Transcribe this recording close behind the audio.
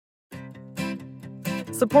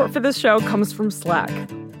Support for this show comes from Slack.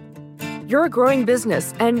 You're a growing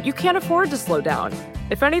business, and you can't afford to slow down.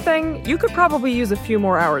 If anything, you could probably use a few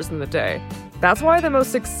more hours in the day. That's why the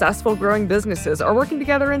most successful growing businesses are working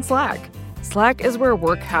together in Slack. Slack is where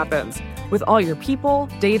work happens, with all your people,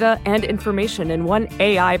 data, and information in one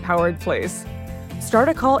AI-powered place. Start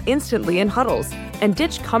a call instantly in huddles and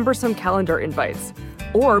ditch cumbersome calendar invites.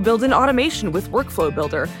 Or build an automation with Workflow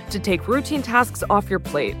Builder to take routine tasks off your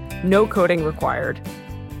plate. No coding required.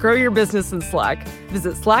 Grow your business in Slack.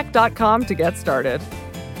 Visit slack.com to get started.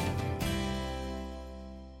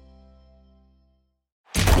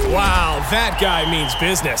 Wow, that guy means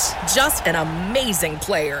business. Just an amazing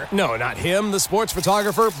player. No, not him, the sports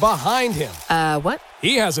photographer behind him. What?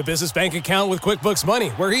 He has a business bank account with QuickBooks Money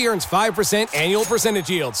where he earns 5% annual percentage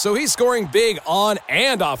yield, so he's scoring big on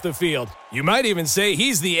and off the field. You might even say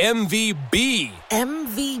he's the MVB.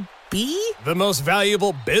 MVP? The most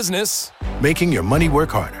valuable business. Making your money work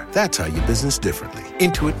harder. That's how you business differently.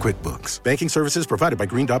 Intuit QuickBooks. Banking services provided by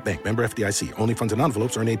Green Dot Bank. Member FDIC. Only funds and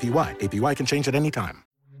envelopes earn APY. APY can change at any time.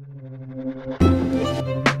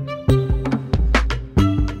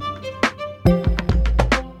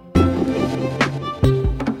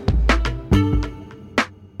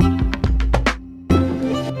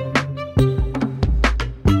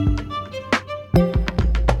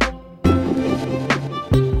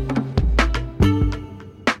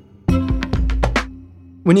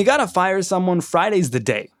 When you gotta fire someone, Friday's the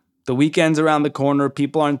day. The weekend's around the corner,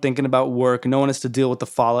 people aren't thinking about work, no one has to deal with the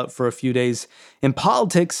fallout for a few days. In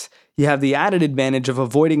politics, you have the added advantage of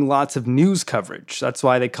avoiding lots of news coverage. That's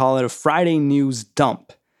why they call it a Friday news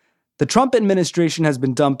dump. The Trump administration has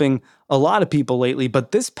been dumping a lot of people lately,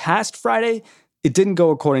 but this past Friday, it didn't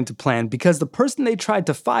go according to plan because the person they tried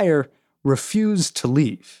to fire refused to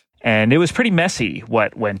leave. And it was pretty messy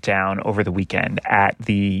what went down over the weekend at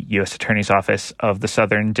the U.S. Attorney's Office of the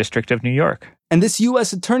Southern District of New York. And this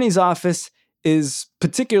U.S. Attorney's Office is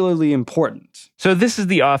particularly important. So this is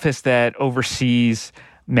the office that oversees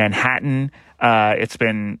Manhattan. It's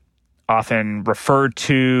been often referred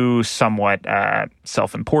to somewhat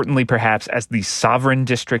self-importantly, perhaps, as the Sovereign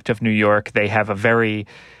District of New York. They have a very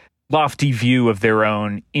lofty view of their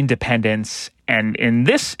own independence. And in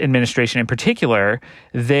this administration in particular,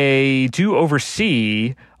 they do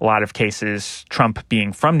oversee a lot of cases, Trump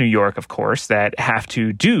being from New York, of course, that have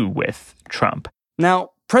to do with Trump.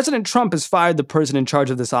 Now, President Trump has fired the person in charge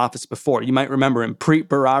of this office before. You might remember him, Preet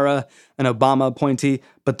Bharara, an Obama appointee.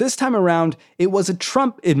 But this time around, it was a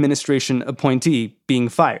Trump administration appointee being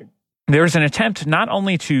fired. There was an attempt not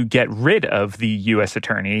only to get rid of the U.S.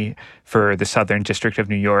 Attorney for the Southern District of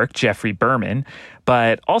New York, Geoffrey Berman,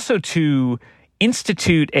 but also to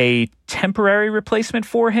institute a temporary replacement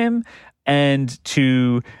for him and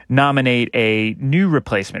to nominate a new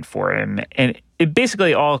replacement for him. And it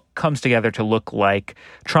basically all comes together to look like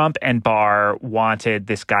Trump and Barr wanted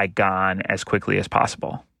this guy gone as quickly as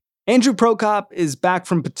possible. Andrew Prokop is back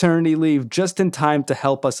from paternity leave just in time to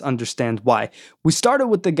help us understand why. We started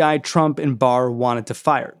with the guy Trump and Barr wanted to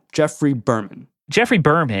fire, Geoffrey Berman. Geoffrey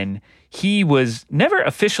Berman, he was never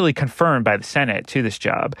officially confirmed by the Senate to this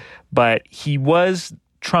job, but he was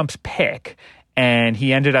Trump's pick, and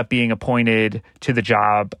he ended up being appointed to the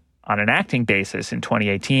job on an acting basis in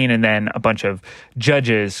 2018, and then a bunch of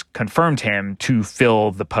judges confirmed him to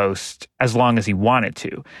fill the post as long as he wanted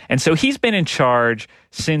to. And so he's been in charge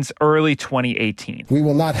since early 2018. We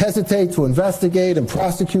will not hesitate to investigate and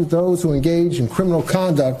prosecute those who engage in criminal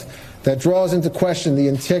conduct that draws into question the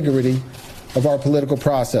integrity of our political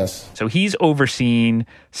process. So he's overseen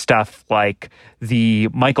stuff like the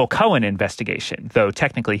Michael Cohen investigation, though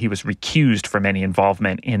technically he was recused from any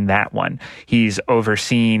involvement in that one. He's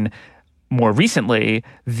overseen, more recently,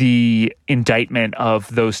 the indictment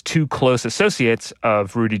of those two close associates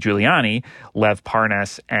of Rudy Giuliani, Lev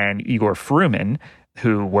Parnas and Igor Fruman,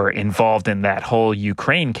 who were involved in that whole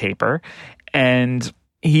Ukraine caper. And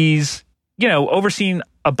he's, overseen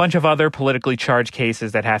a bunch of other politically charged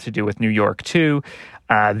cases that have to do with New York, too.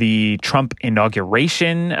 The Trump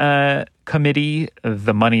inauguration committee,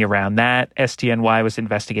 the money around that, SDNY was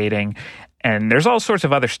investigating. And there's all sorts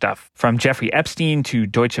of other stuff, from Jeffrey Epstein to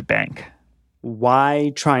Deutsche Bank.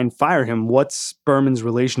 Why try and fire him? What's Berman's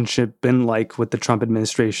relationship been like with the Trump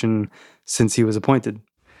administration since he was appointed?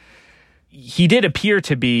 He did appear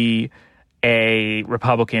to be a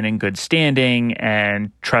Republican in good standing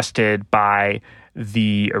and trusted by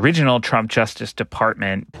the original Trump Justice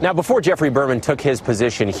Department. Now, before Geoffrey Berman took his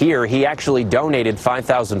position here, he actually donated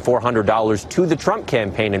 $5,400 to the Trump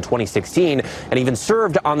campaign in 2016 and even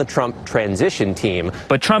served on the Trump transition team.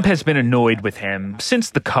 But Trump has been annoyed with him since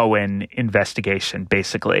the Cohen investigation,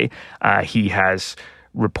 basically. He has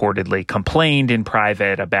reportedly complained in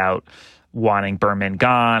private about wanting Berman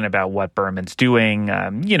gone, about what Berman's doing,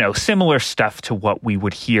 similar stuff to what we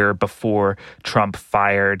would hear before Trump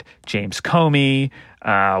fired James Comey,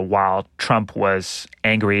 while Trump was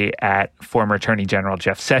angry at former Attorney General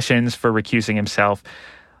Jeff Sessions for recusing himself.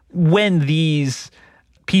 When these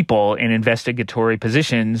people in investigatory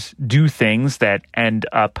positions do things that end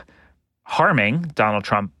up harming Donald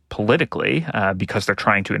Trump politically because they're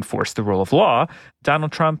trying to enforce the rule of law,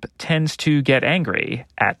 Donald Trump tends to get angry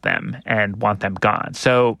at them and want them gone.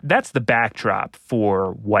 So that's the backdrop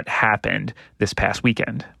for what happened this past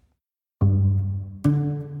weekend.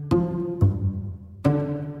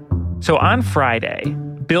 So on Friday,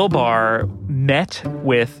 Bill Barr met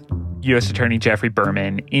with U.S. Attorney Geoffrey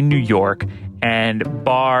Berman in New York, and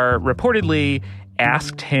Barr reportedly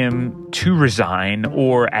asked him to resign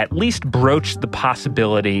or at least broach the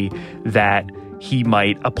possibility that he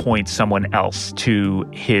might appoint someone else to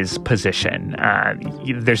his position.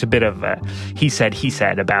 There's a bit of a he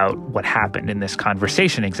said about what happened in this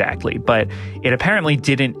conversation exactly, but it apparently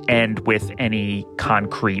didn't end with any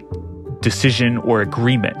concrete decision or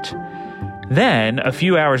agreement. Then, a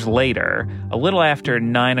few hours later, a little after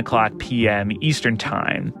 9:00 p.m. Eastern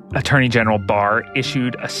Time, Attorney General Barr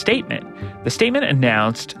issued a statement. The statement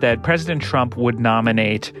announced that President Trump would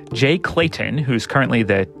nominate Jay Clayton, who's currently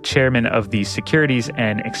the chairman of the Securities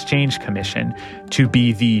and Exchange Commission, to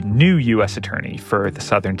be the new U.S. attorney for the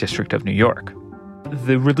Southern District of New York.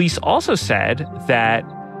 The release also said that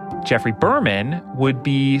Geoffrey Berman would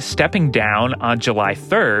be stepping down on July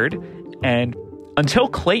 3rd, and until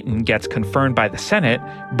Clayton gets confirmed by the Senate,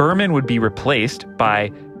 Berman would be replaced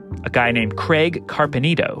by a guy named Craig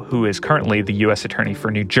Carpenito, who is currently the U.S. Attorney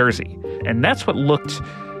for New Jersey. And that's what looked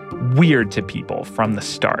weird to people from the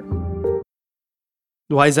start.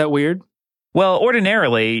 Why is that weird? Well,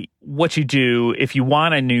 ordinarily, what you do if you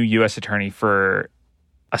want a new U.S. Attorney for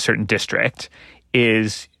a certain district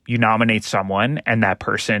is you nominate someone and that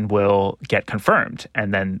person will get confirmed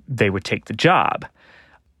and then they would take the job.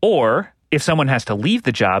 Or if someone has to leave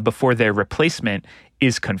the job before their replacement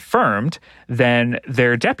is confirmed, then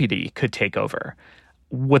their deputy could take over.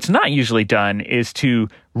 What's not usually done is to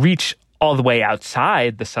reach all the way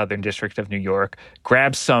outside the Southern District of New York,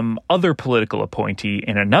 grab some other political appointee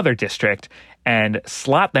in another district, and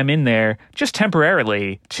slot them in there just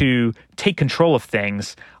temporarily to take control of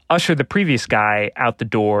things, usher the previous guy out the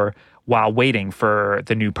door while waiting for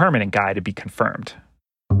the new permanent guy to be confirmed.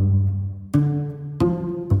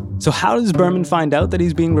 So how does Berman find out that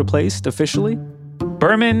he's being replaced officially?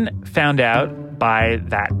 Berman found out by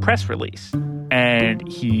that press release, and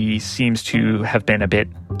he seems to have been a bit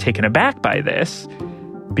taken aback by this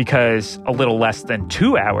because a little less than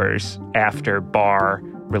 2 hours after Barr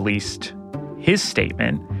released his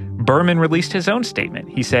statement, Berman released his own statement.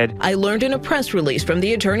 He said, "I learned in a press release from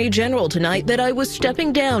the Attorney General tonight that I was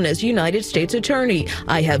stepping down as United States Attorney.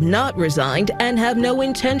 I have not resigned and have no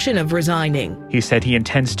intention of resigning." He said he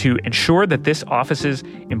intends to ensure that this office's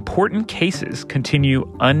important cases continue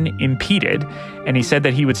unimpeded, and he said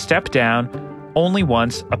that he would step down only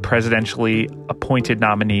once a presidentially appointed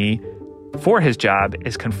nominee for his job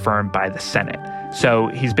is confirmed by the Senate. So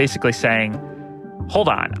he's basically saying, hold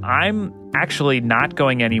on, I'm actually not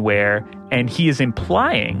going anywhere. And he is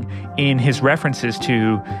implying in his references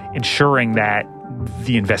to ensuring that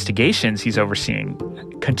the investigations he's overseeing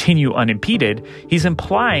continue unimpeded, he's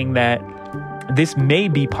implying that this may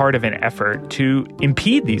be part of an effort to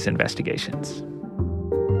impede these investigations.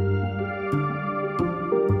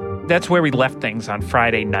 That's where we left things on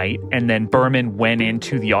Friday night, and then Berman went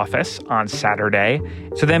into the office on Saturday.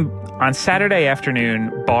 So then on Saturday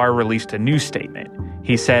afternoon, Barr released a new statement.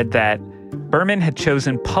 He said that Berman had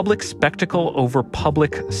chosen public spectacle over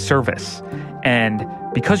public service. And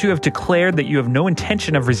because you have declared that you have no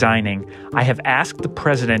intention of resigning, I have asked the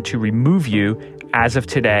president to remove you as of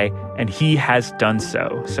today, and he has done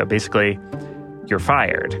so. So basically, you're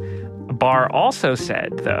fired. Barr also said,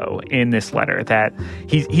 though, in this letter that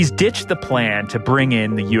he's ditched the plan to bring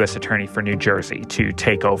in the U.S. Attorney for New Jersey to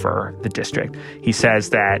take over the district. He says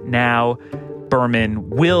that now Berman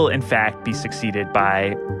will, in fact, be succeeded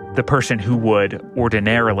by the person who would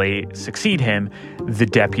ordinarily succeed him, the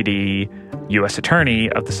Deputy U.S.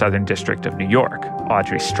 Attorney of the Southern District of New York,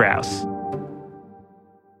 Audrey Strauss.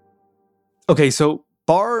 Okay, so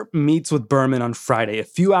Barr meets with Berman on Friday. A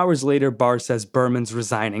few hours later, Barr says Berman's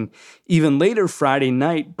resigning. Even later Friday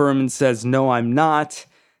night, Berman says, no, I'm not.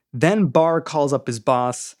 Then Barr calls up his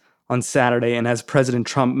boss on Saturday and has President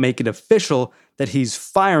Trump make it official that he's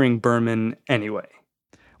firing Berman anyway.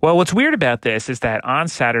 Well, what's weird about this is that on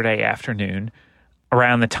Saturday afternoon,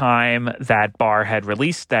 around the time that Barr had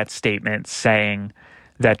released that statement saying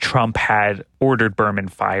that Trump had ordered Berman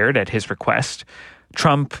fired at his request,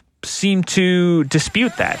 Trump seemed to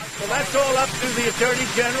dispute that. Well, that's all up to the Attorney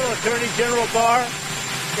General. Attorney General Barr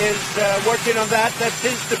is working on that. That's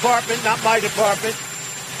his department, not my department.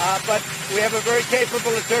 But we have a very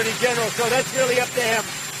capable Attorney General, so that's really up to him.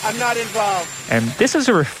 I'm not involved. And this is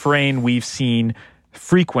a refrain we've seen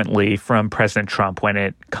frequently from President Trump when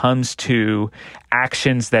it comes to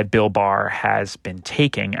actions that Bill Barr has been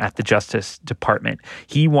taking at the Justice Department.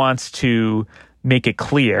 He wants to make it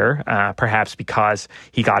clear, perhaps because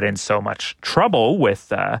he got in so much trouble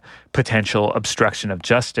with potential obstruction of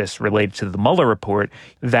justice related to the Mueller report,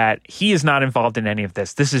 that he is not involved in any of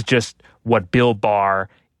this. This is just what Bill Barr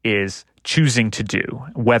is choosing to do.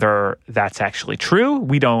 Whether that's actually true,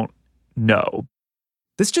 we don't know.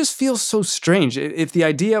 This just feels so strange. If the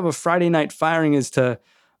idea of a Friday night firing is to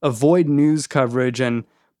avoid news coverage and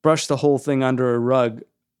brush the whole thing under a rug,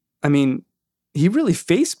 I mean, he really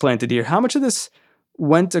face-planted here. How much of this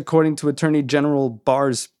went according to Attorney General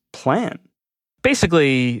Barr's plan?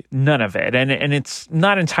 Basically, none of it. And it's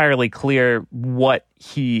not entirely clear what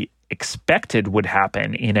he expected would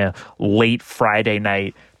happen in a late Friday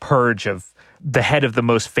night purge of the head of the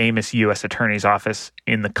most famous U.S. attorney's office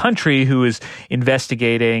in the country, who is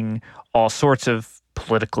investigating all sorts of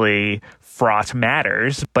politically fraught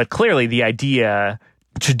matters. But clearly the idea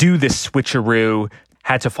to do this switcheroo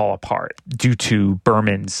had to fall apart due to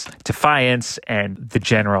Berman's defiance and the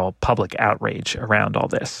general public outrage around all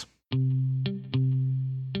this.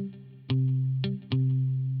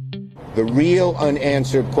 The real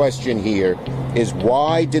unanswered question here is,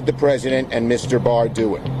 why did the president and Mr. Barr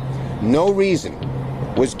do it? No reason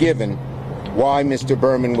was given why Mr.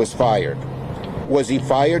 Berman was fired. Was he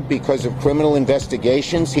fired because of criminal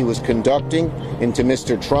investigations he was conducting into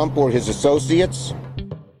Mr. Trump or his associates?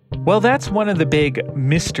 Well, that's one of the big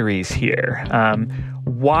mysteries here.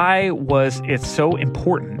 Why was it so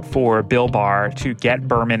important for Bill Barr to get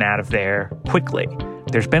Berman out of there quickly?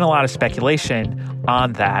 There's been a lot of speculation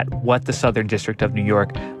on that, what the Southern District of New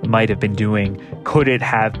York might have been doing. Could it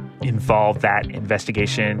have involved that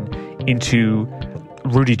investigation into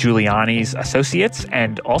Rudy Giuliani's associates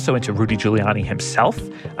and also into Rudy Giuliani himself?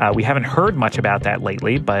 We haven't heard much about that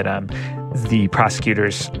lately, but the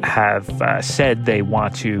prosecutors have said they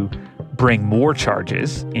want to bring more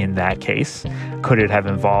charges in that case. Could it have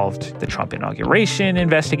involved the Trump inauguration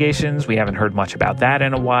investigations? We haven't heard much about that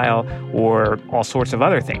in a while, or all sorts of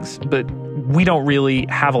other things. But we don't really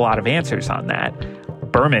have a lot of answers on that.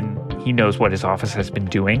 Berman, he knows what his office has been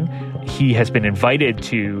doing. He has been invited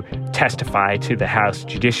to testify to the House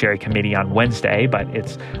Judiciary Committee on Wednesday, but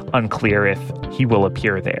it's unclear if he will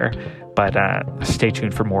appear there. But stay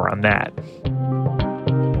tuned for more on that.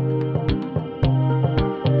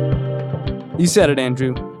 You said it,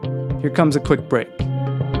 Andrew. Here comes a quick break.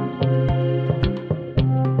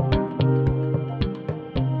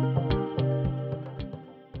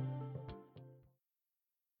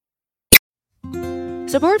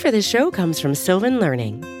 Support for this show comes from Sylvan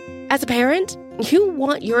Learning. As a parent, you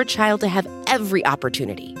want your child to have every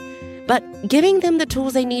opportunity, but giving them the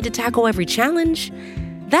tools they need to tackle every challenge,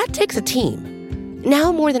 that takes a team.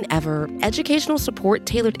 Now more than ever, educational support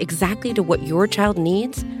tailored exactly to what your child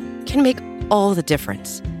needs can make all the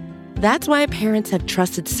difference. That's why parents have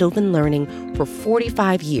trusted Sylvan Learning for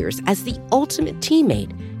 45 years as the ultimate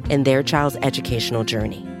teammate in their child's educational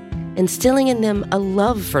journey, instilling in them a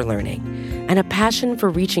love for learning and a passion for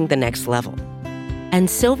reaching the next level. And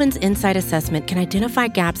Sylvan's Insight Assessment can identify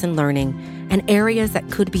gaps in learning and areas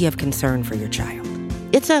that could be of concern for your child.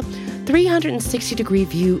 It's a 360-degree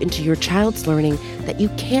view into your child's learning that you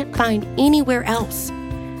can't find anywhere else,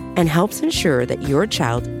 and helps ensure that your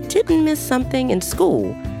child didn't miss something in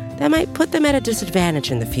school that might put them at a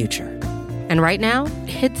disadvantage in the future. And right now,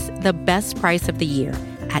 it's the best price of the year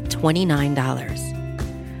at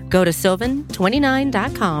 $29. Go to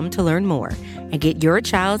sylvan29.com to learn more and get your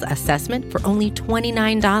child's assessment for only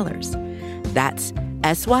 $29. That's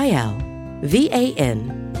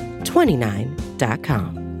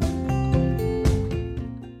SYLVAN29.com.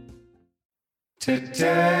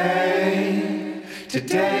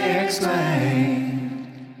 Today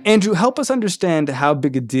explained. Andrew, help us understand how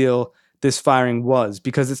big a deal this firing was,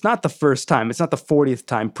 because it's not the first time. It's not the 40th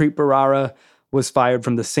time. Preet Bharara was fired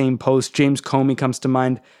from the same post. James Comey comes to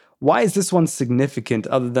mind. Why is this one significant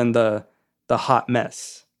other than the hot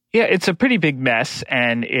mess? Yeah, it's a pretty big mess,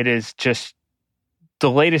 and it is just the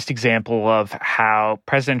latest example of how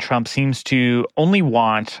President Trump seems to only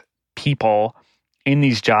want people in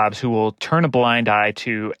these jobs who will turn a blind eye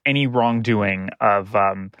to any wrongdoing of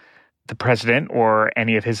the the president or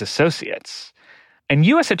any of his associates. And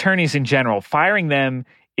U.S. attorneys in general, firing them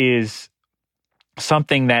is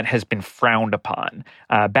something that has been frowned upon.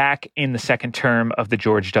 Back in the second term of the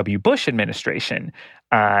George W. Bush administration,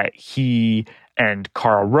 he and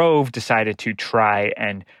Karl Rove decided to try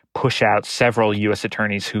and push out several U.S.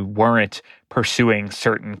 attorneys who weren't pursuing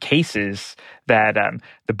certain cases that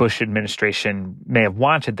the Bush administration may have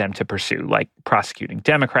wanted them to pursue, like prosecuting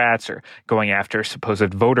Democrats or going after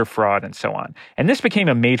supposed voter fraud and so on. And this became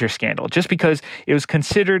a major scandal just because it was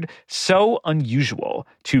considered so unusual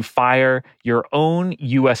to fire your own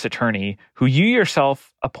U.S. attorney who you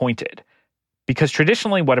yourself appointed. Because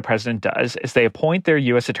traditionally what a president does is they appoint their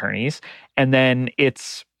U.S. attorneys and then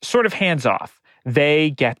it's sort of hands off. They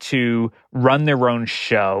get to run their own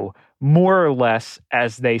show more or less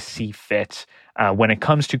as they see fit when it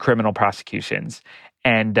comes to criminal prosecutions.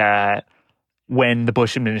 And when the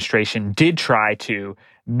Bush administration did try to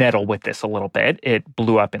meddle with this a little bit, it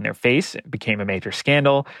blew up in their face. It became a major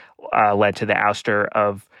scandal, led to the ouster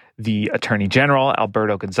of the Attorney General,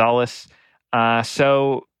 Alberto Gonzales.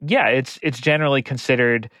 So, yeah, it's generally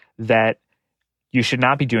considered that you should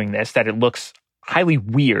not be doing this, that it looks highly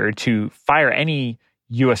weird to fire any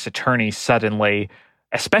U.S. attorney suddenly,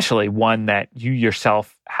 especially one that you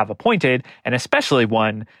yourself have appointed, and especially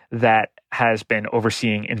one that has been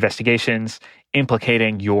overseeing investigations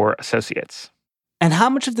implicating your associates. And how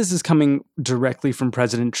much of this is coming directly from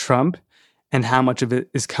President Trump, and how much of it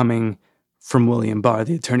is coming from William Barr,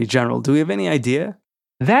 the Attorney General? Do we have any idea?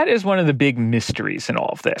 That is one of the big mysteries in all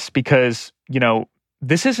of this, because,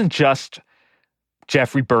 this isn't just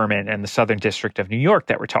Jeffrey Berman and the Southern District of New York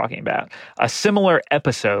that we're talking about. A similar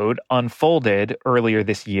episode unfolded earlier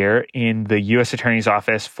this year in the U.S. Attorney's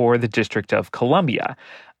Office for the District of Columbia.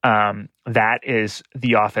 That is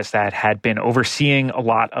the office that had been overseeing a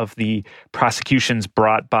lot of the prosecutions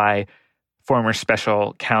brought by former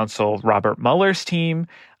special counsel Robert Mueller's team.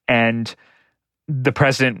 And the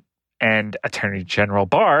president and Attorney General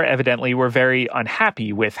Barr evidently were very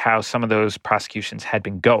unhappy with how some of those prosecutions had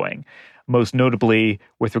been going. Most notably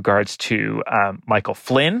with regards to Michael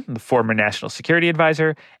Flynn, the former national security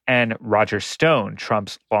advisor, and Roger Stone,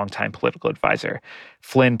 Trump's longtime political advisor.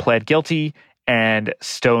 Flynn pled guilty and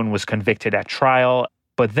Stone was convicted at trial.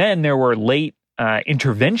 But then there were late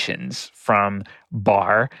interventions from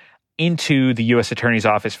Barr into the U.S. Attorney's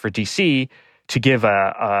Office for D.C. to give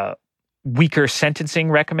a weaker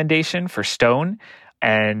sentencing recommendation for Stone,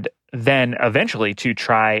 and then eventually to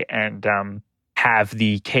try and have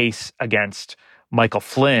the case against Michael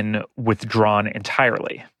Flynn withdrawn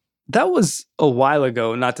entirely. That was a while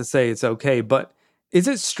ago, not to say it's okay, but is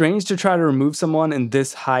it strange to try to remove someone in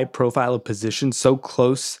this high-profile position so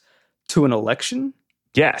close to an election?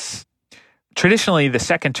 Yes. Traditionally, the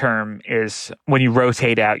second term is when you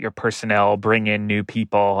rotate out your personnel, bring in new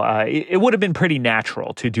people. It would have been pretty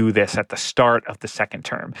natural to do this at the start of the second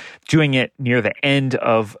term. Doing it near the end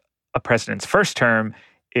of a president's first term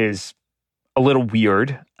is a little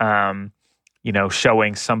weird,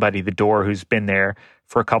 showing somebody the door who's been there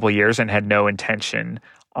for a couple of years and had no intention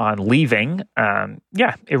on leaving.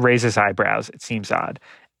 It raises eyebrows. It seems odd.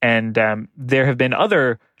 And there have been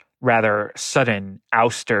other rather sudden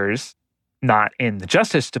ousters, not in the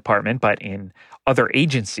Justice Department, but in other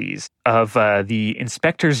agencies of the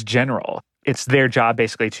inspectors general. It's their job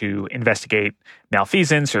basically to investigate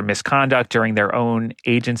malfeasance or misconduct during their own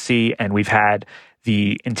agency. And we've had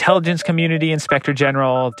the Intelligence Community Inspector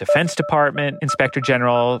General, Defense Department Inspector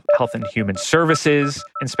General, Health and Human Services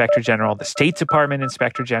Inspector General, the State Department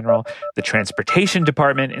Inspector General, the Transportation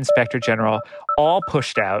Department Inspector General, all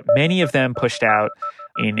pushed out. Many of them pushed out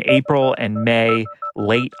in April and May,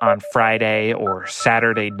 late on Friday or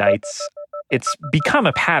Saturday nights. It's become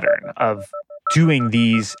a pattern of doing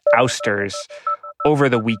these ousters over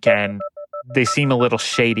the weekend. They seem a little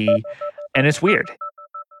shady, and it's weird.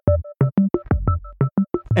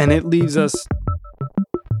 And it leaves us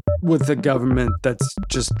with a government that's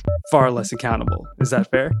just far less accountable. Is that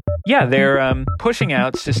fair? Yeah, they're pushing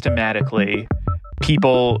out systematically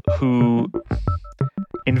people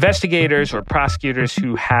investigators or prosecutors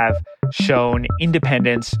who have shown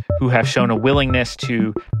independence, who have shown a willingness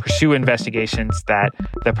to pursue investigations that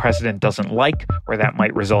the president doesn't like or that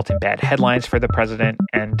might result in bad headlines for the president.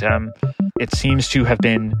 And it seems to have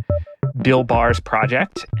been Bill Barr's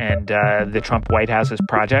project and the Trump White House's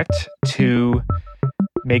project to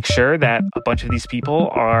make sure that a bunch of these people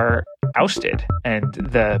are ousted and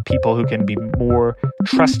the people who can be more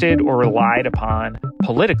trusted or relied upon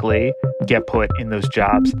politically get put in those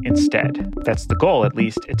jobs instead. That's the goal, at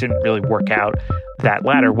least. It didn't really work out that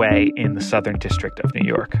latter way in the Southern District of New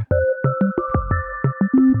York.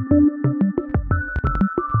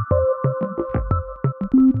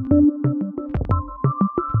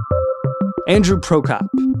 Andrew Prokop.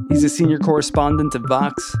 He's a senior correspondent at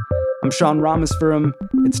Vox. I'm Sean Rameswaram.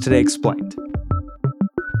 It's Today Explained.